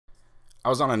I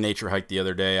was on a nature hike the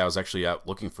other day. I was actually out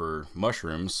looking for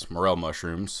mushrooms, morel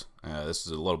mushrooms. This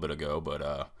is a little bit ago, but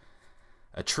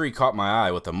a tree caught my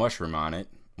eye with a mushroom on it.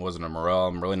 It wasn't a morel.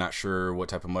 I'm really not sure what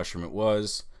type of mushroom it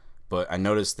was, but I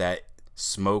noticed that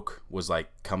smoke was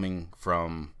like coming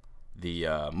from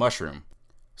the mushroom.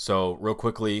 So real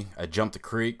quickly, I jumped the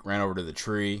creek, ran over to the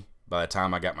tree. By the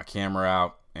time I got my camera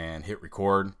out and hit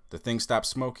record, the thing stopped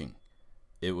smoking.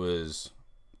 It was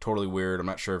totally weird. I'm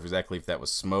not sure if that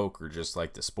was smoke or just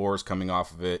like the spores coming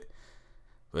off of it,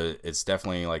 but it's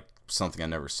definitely like something I've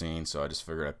never seen. So I just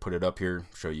figured I'd put it up here,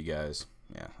 show you guys.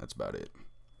 Yeah, that's about it.